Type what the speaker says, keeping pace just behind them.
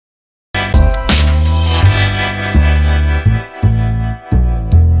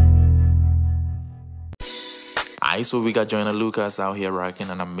Alright, so we got Joyner out here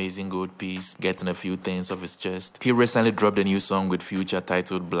rocking an amazing gold piece, getting a few things off his chest. He recently dropped a new song with Future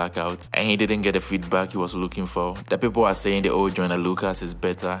titled Blackout, and he didn't get the feedback he was looking for. The people are saying the old Joyner is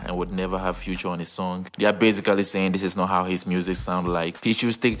better and would never have Future on his song. They are basically saying this is not how his music sounds like. He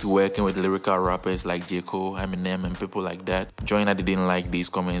should stick to working with lyrical rappers like J. Cole, Eminem, and people like that. Joyner didn't like these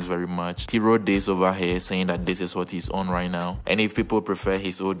comments very much. He wrote this over here saying that this is what he's on right now, and if people prefer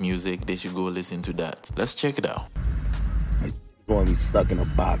his old music, they should go listen to that. Let's check it out. Want me stuck in a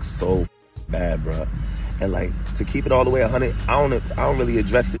box so bad, bro. And like, to keep it all the way 100, I don't really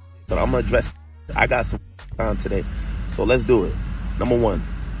address it, but I'm gonna address it. I got some time today, so let's do it. Number one,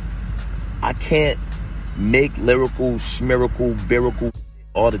 I can't make lyrical, schmirical, birical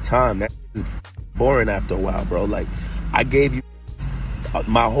all the time. That's boring after a while, bro. Like, I gave you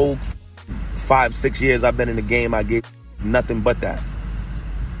my whole 5-6 years I've been in the game. I gave nothing but that.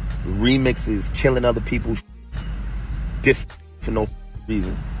 Remixes, killing other people, diss for no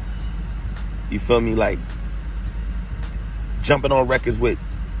reason. You feel me? Like, jumping on records with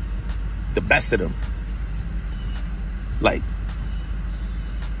the best of them. Like,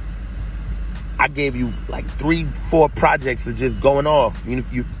 I gave you like 3-4 projects of just going off,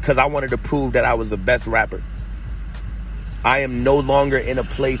 because I wanted to prove that I was the best rapper. I am no longer in a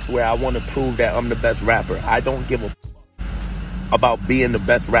place where I want to prove that I'm the best rapper. I don't give a f about being the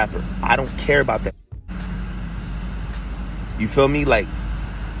best rapper. I don't care about that. You feel me? Like,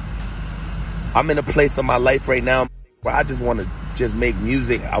 I'm in a place of my life right now where I just want to just make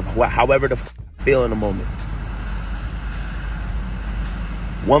music however the f I feel in the moment.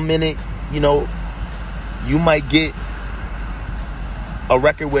 1 minute, you might get a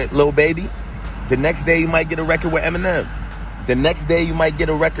record with Lil Baby. The next day you might get a record with Eminem. The next day you might get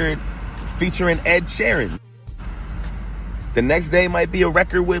a record featuring Ed Sheeran. The next day might be a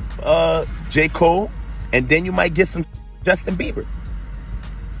record with J. Cole. And then you might get some Justin Bieber.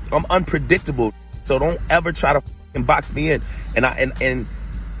 I'm unpredictable, so don't ever try to fucking box me in. And I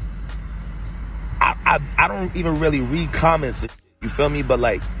don't even really read comments. You feel me? But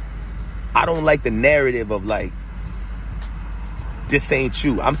like, I don't like the narrative of like, this ain't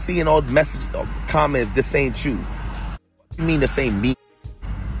you. I'm seeing all the messages, comments, this ain't you. What do you mean this ain't me?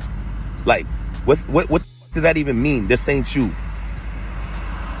 Like, what does that even mean? This ain't you.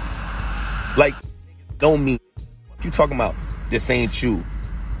 Like, don't mean. What you talking about? This ain't you.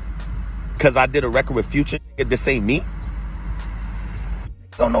 Cause I did a record with Future. This ain't me.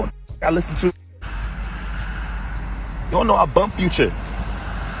 Don't know what I listen to. You don't know I bump Future.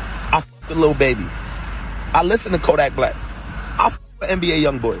 I f with Lil Baby. I listen to Kodak Black. I f with NBA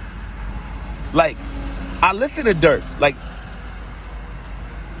Youngboy. Like, I listen to Dirt. Like,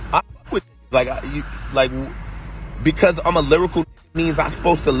 I f with because I'm a lyrical means I'm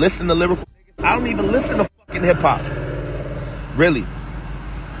supposed to listen to lyrical. I don't even listen to fucking hip hop. Really.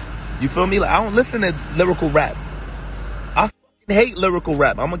 You feel me? Like, I don't listen to lyrical rap. I fucking hate lyrical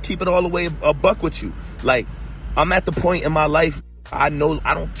rap. I'm gonna keep it all the way a buck with you. Like, I'm at the point in my life, I know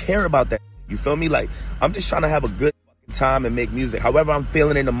I don't care about that. You feel me? Like, I'm just trying to have a good time and make music. However I'm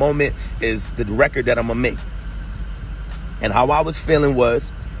feeling in the moment is the record that I'm gonna make. And how I was feeling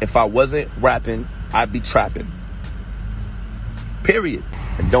was, if I wasn't rapping, I'd be trapping. Period.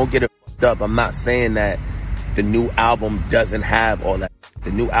 And don't get it fucked up. I'm not saying that the new album doesn't have all that.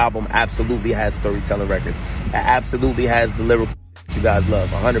 The new album absolutely has storytelling records. It absolutely has the lyrical you guys love,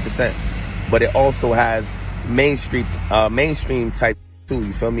 100%. But it also has mainstream type too.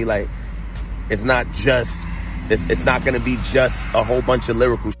 You feel me? Like, it's not just, it's not gonna be just a whole bunch of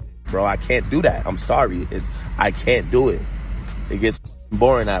lyrical shit, bro. I can't do that. I'm sorry. I can't do it. It gets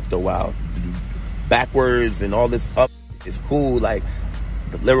boring after a while. Backwards and all this up is cool. Like,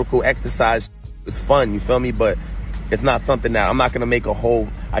 the lyrical exercise is fun. You feel me? But it's not something that I'm not gonna make a whole.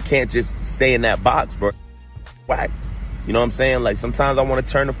 I can't just stay in that box, bro. Whack. You know what I'm saying? Like, sometimes I want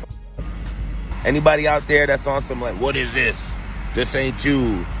to turn the. Anybody out there that's on some like, what is this? This ain't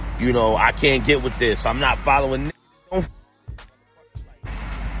you. I can't get with this. I'm not following.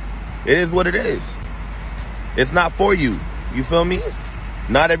 It is what it is. It's not for you. You feel me?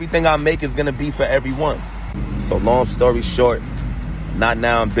 Not everything I make is gonna be for everyone. So long story short, Not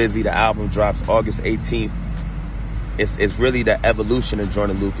Now, I'm Busy. The album drops August 18th. It's really the evolution of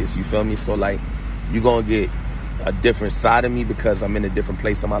Joyner Lucas, you feel me? So like, you're gonna get a different side of me because I'm in a different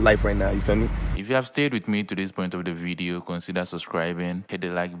place in my life right now, you feel me? If you have stayed with me to this point of the video, consider subscribing, hit the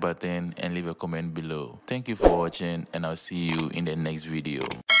like button, and leave a comment below. Thank you for watching, and I'll see you in the next video.